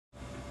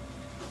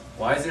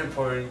Why is it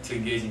important to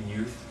engage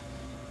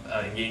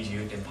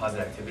youth in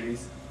positive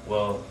activities?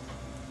 Well,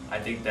 I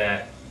think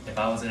that if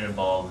I wasn't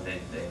involved in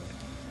anything,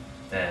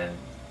 then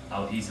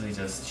I'll easily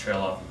just trail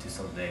off into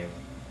something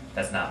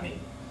that's not me.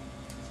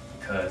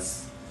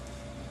 Because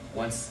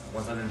once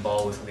I'm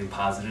involved with something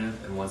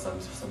positive and once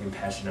I'm something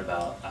passionate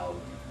about,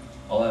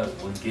 all I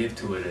would give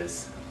to it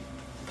is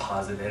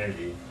positive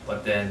energy.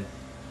 But then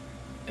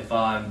if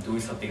I'm doing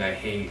something I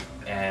hate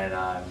and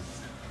I'm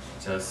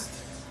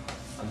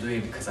doing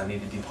it because I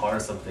need to be part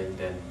of something,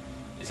 then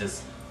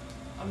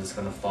I'm just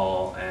gonna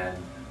fall and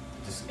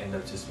just end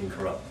up just being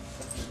corrupt.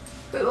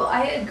 Well,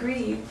 I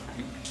agree.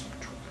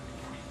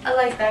 I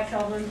like that,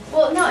 Calvin.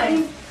 Well, no,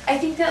 I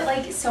think that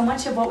like so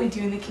much of what we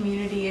do in the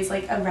community is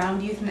like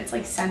around youth, and it's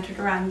like centered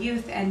around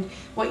youth and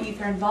what youth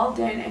are involved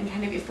in, and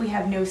kind of if we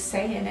have no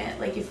say in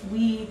it, like if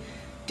we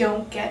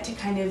don't get to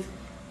kind of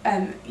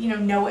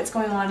know what's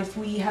going on, if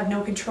we have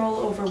no control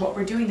over what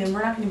we're doing, then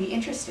we're not going to be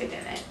interested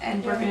in it,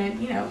 and we're going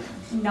to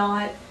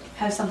not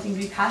have something to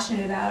be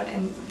passionate about,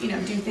 and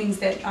do things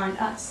that aren't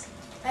us.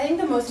 I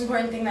think the most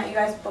important thing that you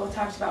guys both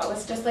talked about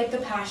was just like the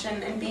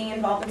passion and being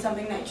involved in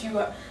something that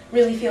you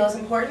really feel is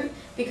important,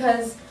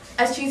 because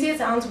as cheesy as it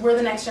sounds, we're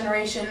the next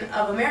generation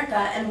of America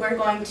and we're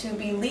going to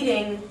be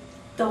leading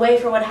the way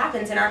for what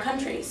happens in our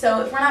country.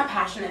 So if we're not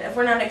passionate, if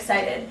we're not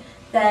excited,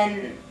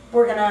 then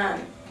we're going to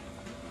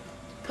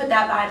put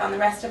that vibe on the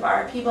rest of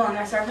our people and the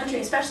rest of our country,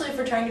 especially if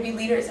we're trying to be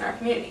leaders in our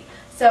community.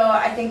 So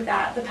I think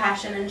that the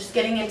passion and just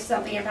getting into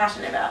something you're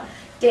passionate about,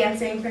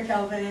 dancing for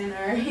Kelvin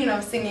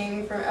or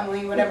singing for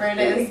Emily, whatever it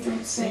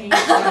is. Sing.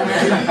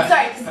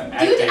 Sorry,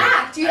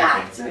 you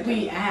act.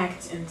 We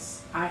act and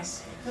I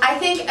sing. I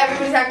think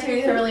everybody's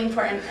activities are really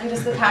important, and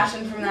just the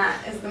passion from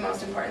that is the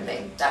most important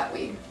thing that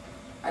we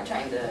are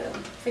trying to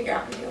figure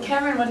out and do.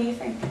 Cameron, what do you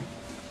think?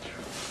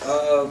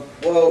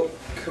 Well,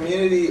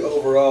 community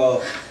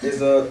overall it's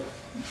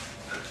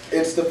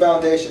the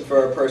foundation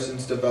for a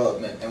person's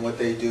development and what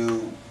they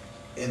do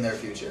in their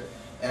future.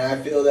 And I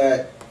feel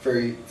that for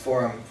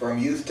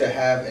youth to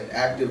have an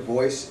active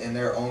voice in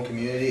their own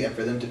community and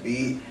for them to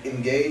be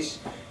engaged,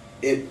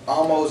 it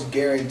almost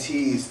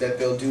guarantees that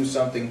they'll do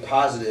something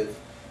positive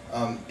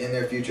in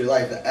their future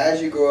life.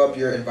 As you grow up,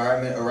 your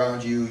environment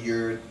around you,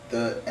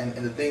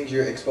 and the things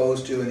you're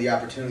exposed to and the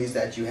opportunities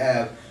that you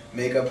have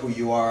make up who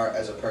you are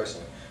as a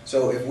person.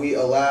 So if we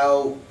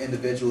allow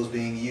individuals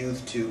being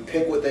youth to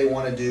pick what they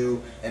want to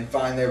do and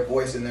find their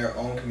voice in their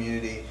own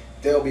community,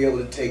 they'll be able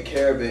to take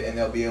care of it, and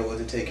they'll be able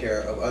to take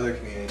care of other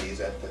communities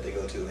that they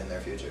go to in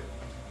their future.